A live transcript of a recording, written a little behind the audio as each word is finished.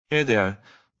Hey there,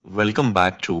 welcome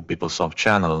back to Peoplesoft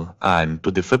channel and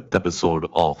to the fifth episode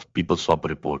of Peoplesoft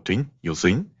reporting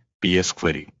using PS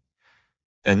Query.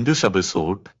 In this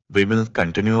episode, we will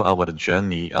continue our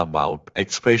journey about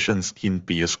expressions in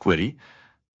PS Query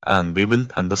and we will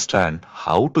understand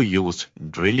how to use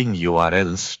drilling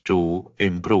URLs to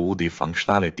improve the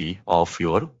functionality of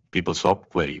your Peoplesoft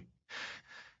query.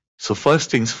 So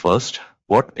first things first,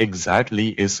 what exactly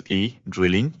is a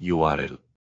drilling URL?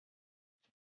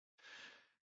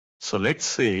 So let's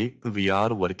say we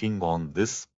are working on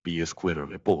this PS query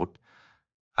report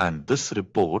and this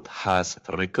report has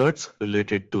records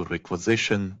related to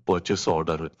requisition, purchase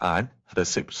order and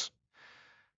receipts.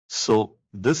 So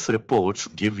these reports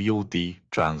give you the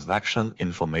transaction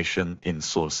information in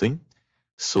sourcing.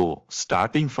 So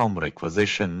starting from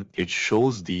requisition, it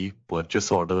shows the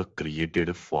purchase order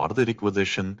created for the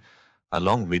requisition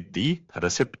along with the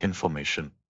receipt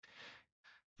information.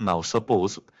 Now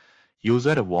suppose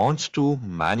user wants to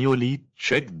manually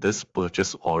check this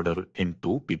purchase order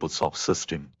into Peoplesoft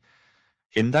system.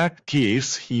 In that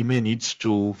case, he may needs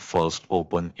to first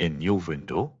open a new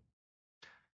window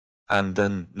and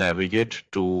then navigate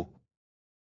to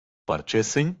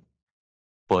purchasing,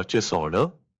 purchase order,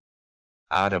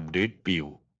 add update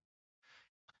PO.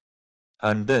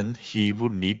 And then he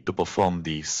would need to perform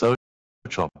the search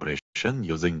operation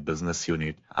using business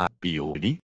unit and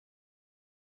POD.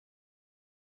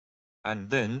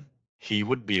 And then he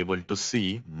would be able to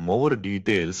see more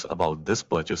details about this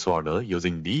purchase order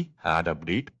using the add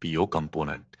update PO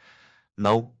component.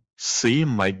 Now, same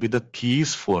might be the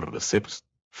keys for receipts.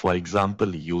 For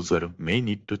example, user may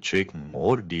need to check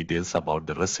more details about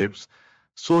the receipts,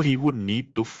 so he would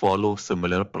need to follow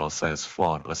similar process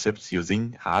for receipts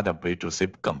using add update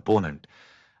receipt component.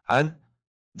 And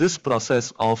this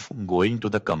process of going to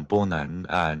the component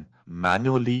and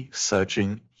manually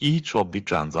searching each of the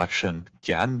transaction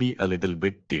can be a little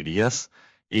bit tedious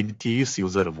in case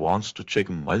user wants to check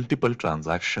multiple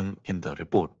transaction in the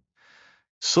report.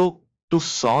 So to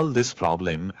solve this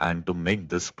problem and to make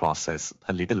this process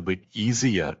a little bit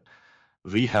easier,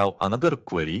 we have another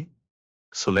query.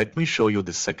 So let me show you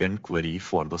the second query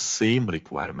for the same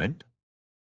requirement.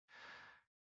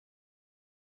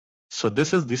 So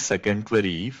this is the second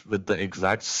query with the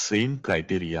exact same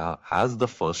criteria as the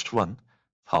first one.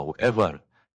 However,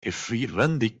 if we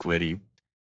run the query,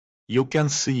 you can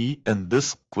see in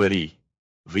this query,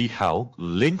 we have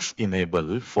links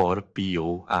enabled for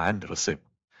PO and receipt.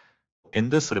 In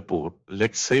this report,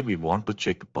 let's say we want to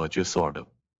check purchase order.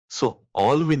 So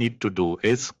all we need to do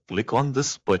is click on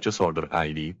this purchase order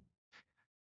ID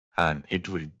and it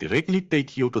will directly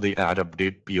take you to the add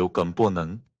update PO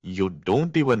component. You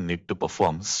don't even need to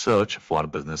perform search for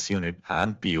business unit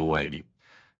and PO ID.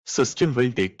 System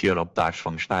will take care of that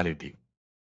functionality.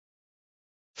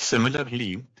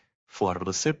 Similarly, for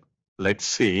receipt, let's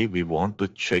say we want to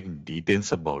check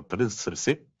details about this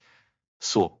receipt.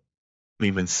 So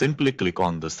we will simply click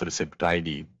on this receipt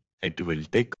ID. It will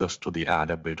take us to the add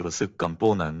update receipt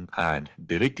component and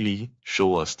directly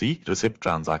show us the receipt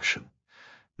transaction.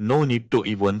 No need to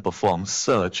even perform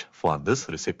search for this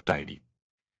receipt ID.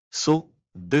 So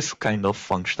this kind of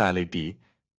functionality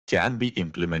can be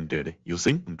implemented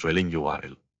using drilling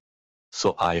URL.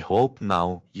 So I hope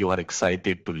now you are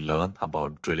excited to learn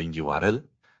about drilling URL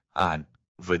and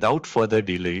without further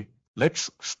delay,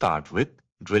 let's start with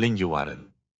drilling URL.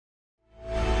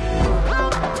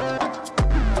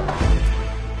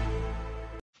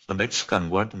 So let's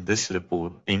convert this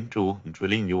report into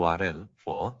drilling URL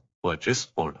for purchase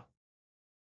order.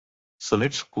 So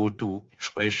let's go to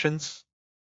expressions,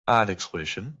 add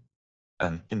expression,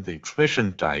 and in the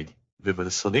expression type, we will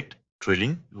select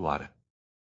drilling URL.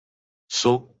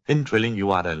 So in drilling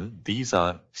URL, these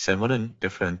are several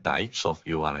different types of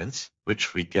URLs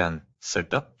which we can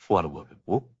set up for our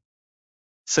report.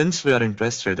 Since we are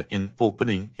interested in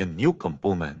opening a new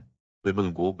component, we will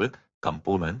go with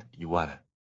component URL.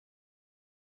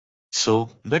 So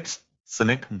let's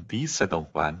select these set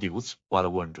of values for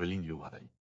our drilling URL.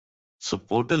 So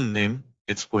portal name,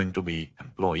 it's going to be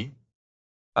employee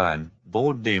and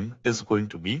board name is going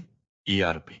to be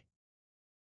ERP.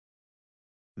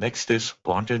 Next is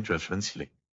content reference link.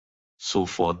 So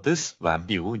for this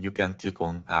value, you can click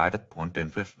on add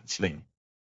content reference link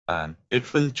and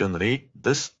it will generate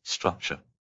this structure.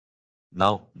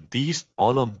 Now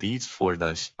all of these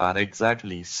folders are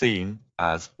exactly same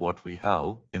as what we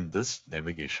have in this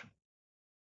navigation.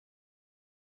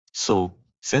 So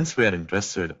since we are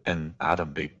interested in add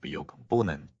update PO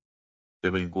component, we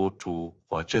will go to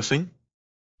purchasing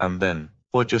and then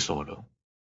purchase order.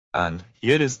 And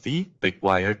here is the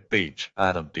required page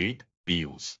add update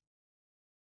POs.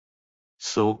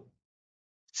 So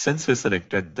since we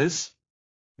selected this,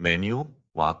 menu,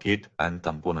 market, and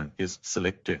component is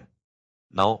selected.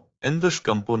 Now, in this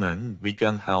component, we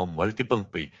can have multiple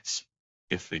pages.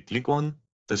 If we click on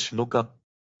this lookup,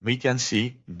 we can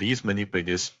see these many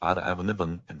pages are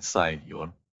available inside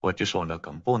your purchase order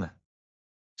component.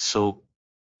 So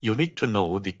you need to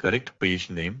know the correct page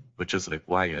name which is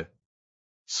required.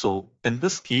 So in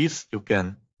this case, you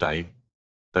can type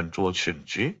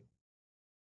Ctrl+Shift+J,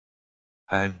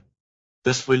 and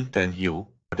this will tell you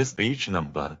what is page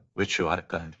number which you are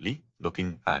currently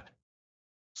looking at.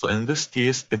 So in this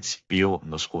case, it's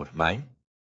PO_9.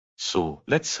 So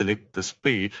let's select this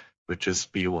page, which is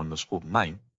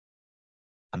PO_9.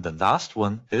 And the last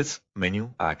one is menu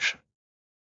action.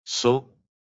 So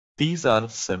these are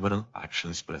several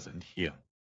actions present here.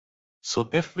 So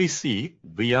if we see,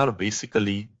 we are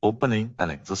basically opening an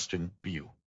existing view.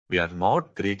 We are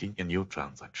not creating a new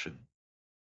transaction.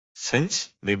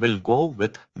 Since we will go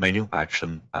with menu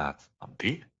action as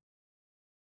update.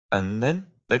 And then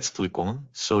let's click on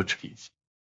search keys.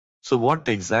 So what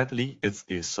exactly is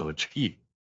a search key?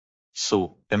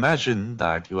 So imagine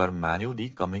that you are manually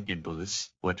coming into this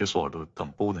purchase order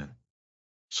component.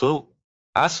 So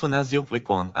as soon as you click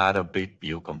on add update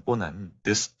PO component,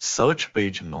 this search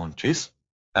page launches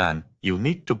and you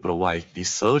need to provide the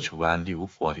search value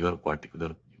for your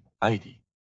particular ID.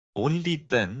 Only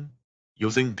then,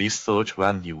 using this search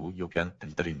value, you can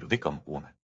enter into the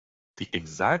component. The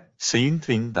exact same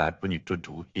thing that we need to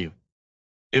do here.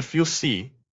 If you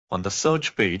see on the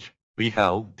search page, we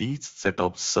have these set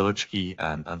of search key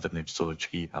and alternate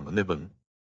search key available.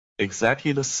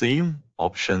 Exactly the same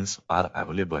options are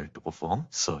available to perform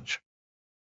search.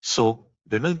 So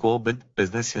we will go with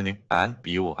business unit and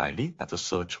PO ID as a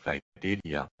search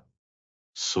criteria.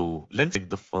 So let's take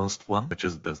the first one, which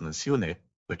is business unit,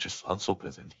 which is also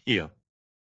present here.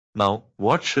 Now,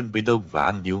 what should be the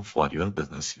value for your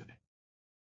business unit?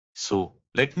 So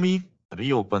let me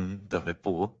reopen the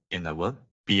report in our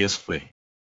PS3.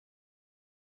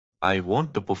 I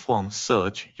want to perform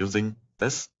search using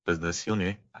this business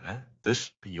unit and this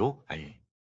POI.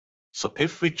 So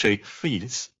if we check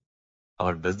fields,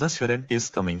 our business unit is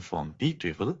coming from D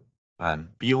table and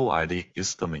POID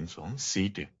is coming from C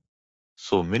table.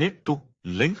 So we need to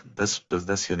link this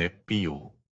business unit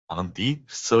PO on the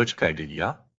search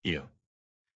criteria here.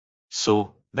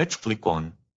 So let's click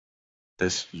on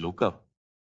this lookup,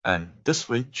 and this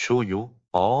will show you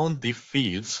all the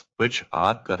fields which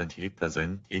are currently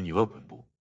present in your webbook.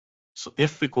 So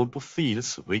if we go to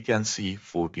fields, we can see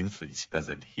 14 fields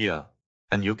present here,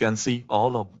 and you can see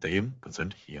all of them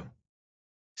present here.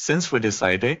 Since we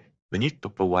decided we need to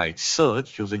provide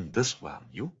search using this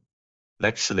value,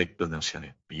 let's select business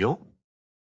unit PO.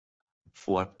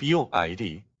 For PO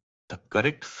ID, the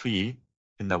correct field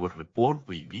in our report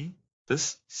will be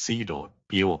this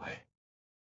C.POI.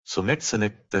 So let's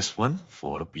select this one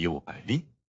for PO ID,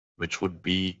 which would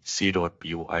be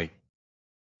C.POI.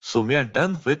 So we are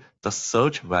done with the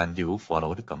search value for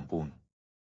our component.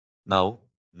 Now,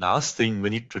 last thing we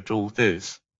need to do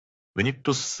is we need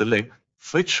to select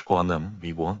which column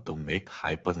we want to make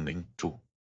hyperlink to.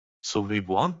 So we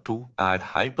want to add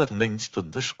hyperlinks to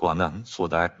this column so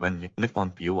that when you click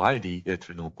on POID, it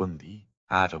will open the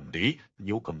add update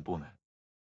new component.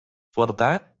 For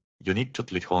that, you need to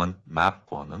click on map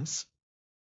columns,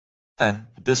 and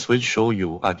this will show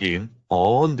you again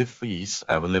all the fields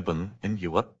available in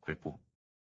your report.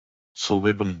 So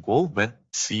we will go with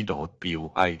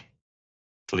C.POID.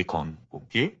 Click on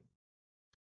OK,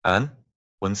 and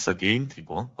once again click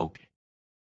on OK.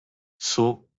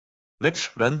 So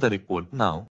let's run the report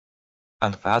now,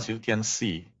 and as you can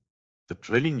see, the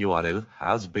trailing URL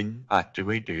has been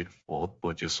activated for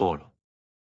purchase order.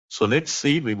 So let's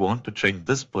say we want to check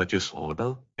this purchase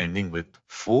order ending with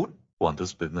 4 for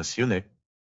this business unit.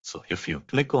 So if you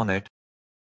click on it,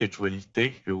 it will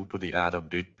take you to the add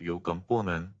update PO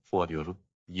component for your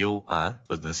UR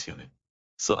business unit.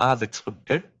 So as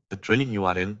expected, the trailing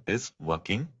URL is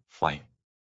working fine.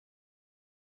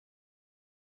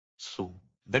 So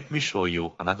let me show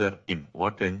you another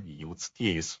important use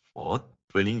case for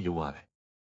trailing URL.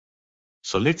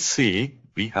 So let's say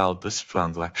we have this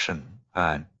transaction,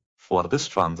 and for this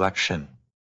transaction,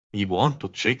 we want to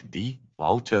check the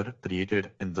voucher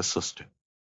created in the system.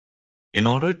 In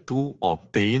order to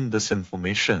obtain this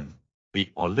information,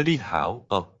 we already have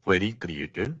a query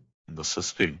created in the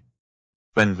system.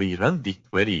 When we run the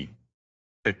query,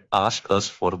 it asks us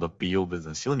for the PO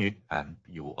business unit and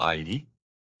PO ID.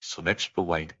 So let's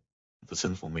provide this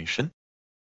information.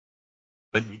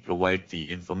 When we provide the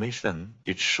information,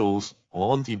 it shows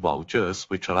all the vouchers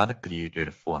which are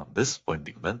created for this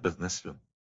particular business unit.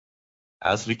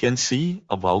 As we can see,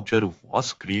 a voucher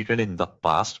was created in the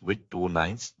past with 2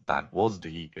 lines that was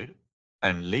deleted,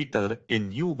 and later a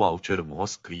new voucher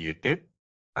was created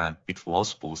and it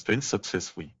was posted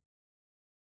successfully.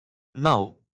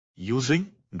 Now,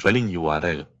 using dwelling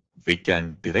URL, we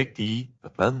can directly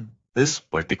run this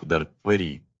particular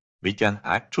query. We can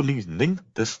actually link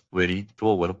this query to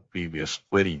our previous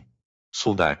query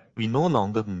so that we no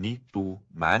longer need to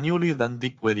manually run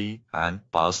the query and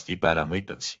pass the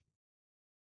parameters.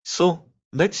 So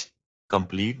let's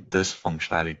complete this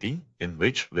functionality in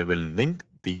which we will link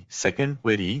the second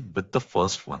query with the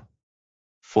first one.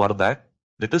 For that,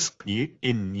 let us create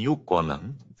a new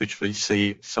column which will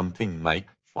say something like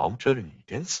voucher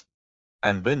details.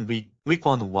 And when we click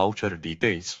on voucher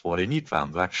details for any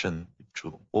transaction, it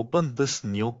should open this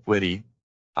new query,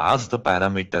 pass the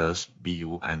parameters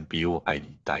BU and BUID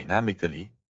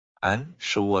dynamically, and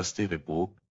show us the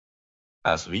report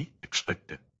as we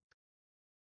expected.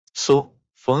 So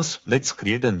first, let's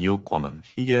create a new column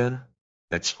here.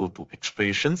 Let's go to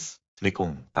expressions, click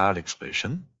on add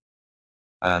expression,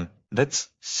 and let's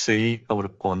say our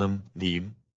column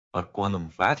name or column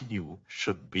value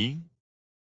should be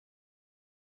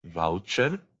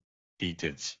voucher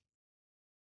details.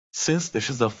 Since this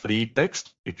is a free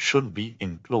text, it should be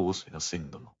enclosed in a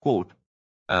single quote.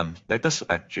 And let us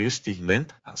adjust the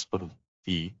length as per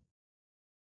the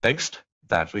text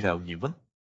that we have given.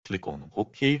 Click on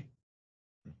OK.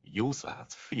 Use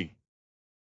as free.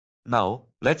 Now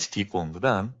let's click on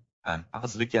run, and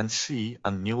as we can see,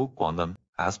 a new column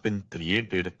has been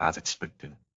created as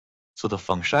expected. So the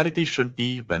functionality should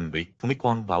be when we click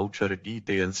on voucher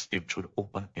details, it should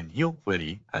open a new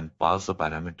query and pass the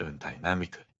parameter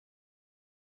dynamically.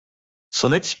 So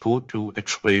let's go to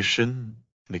expression,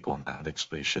 click on add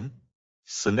expression,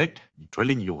 select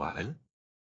dwelling URL,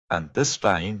 and this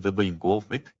time we will go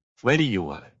with query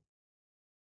URL.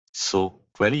 So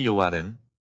query URL,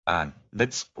 and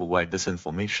let's provide this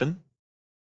information.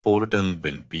 Portal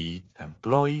will be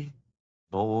employee,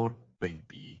 node will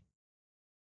be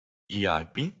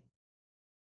ERP,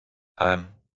 and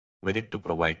we need to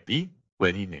provide the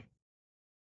query name.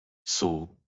 So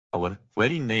our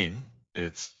query name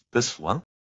is this one.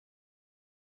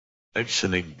 Let's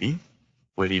select the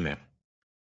query name.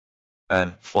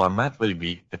 And format will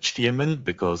be HTML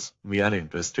because we are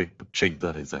interested to check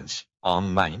the results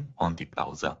online on the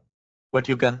browser. But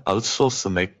you can also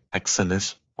select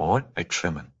XLS or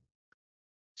XML.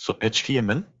 So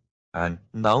HTML, and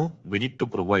now we need to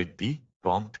provide the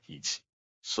prompt keys.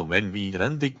 So when we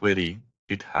run the query,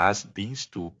 it has these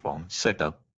two prompts set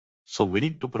up. So we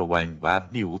need to provide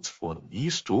values for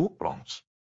these two prompts.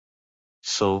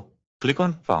 So click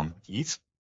on prompt keys.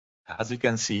 As you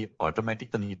can see,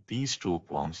 automatically these two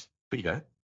prompts appear.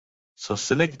 So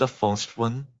select the first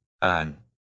one and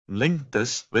link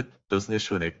this with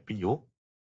business unit PO.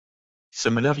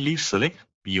 Similarly, select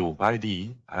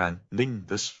POID and link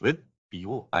this with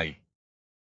POI.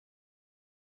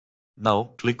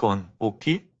 Now click on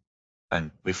OK.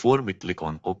 And before we click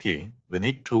on OK, we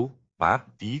need to map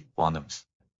the columns.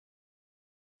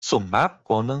 So map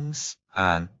columns,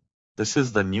 and this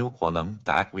is the new column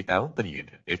that we have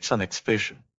created. It's an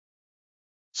expression.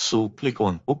 So click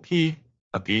on OK.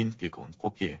 Again, click on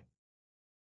OK.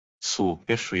 So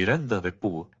if we run the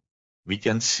report, we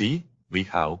can see we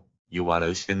have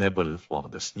URLs enabled for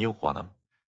this new column.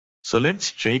 So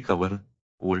let's check our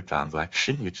old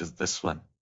transaction, which is this one.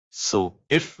 So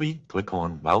if we click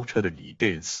on voucher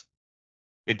details,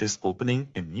 it is opening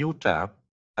a new tab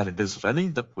and it is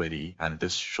running the query and it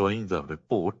is showing the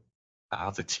report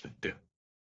as expected.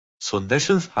 So this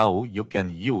is how you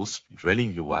can use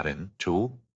dwelling URL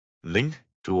to link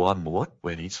 2 or more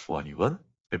queries for your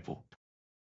report.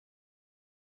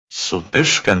 So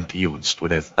this concludes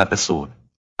today's episode.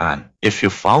 And if you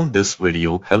found this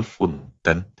video helpful,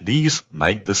 then please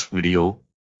like this video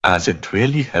as it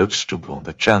really helps to grow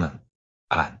the channel.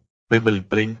 And we will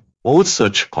bring more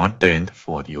such content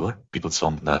for your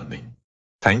Peoplesoft learning.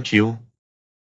 Thank you.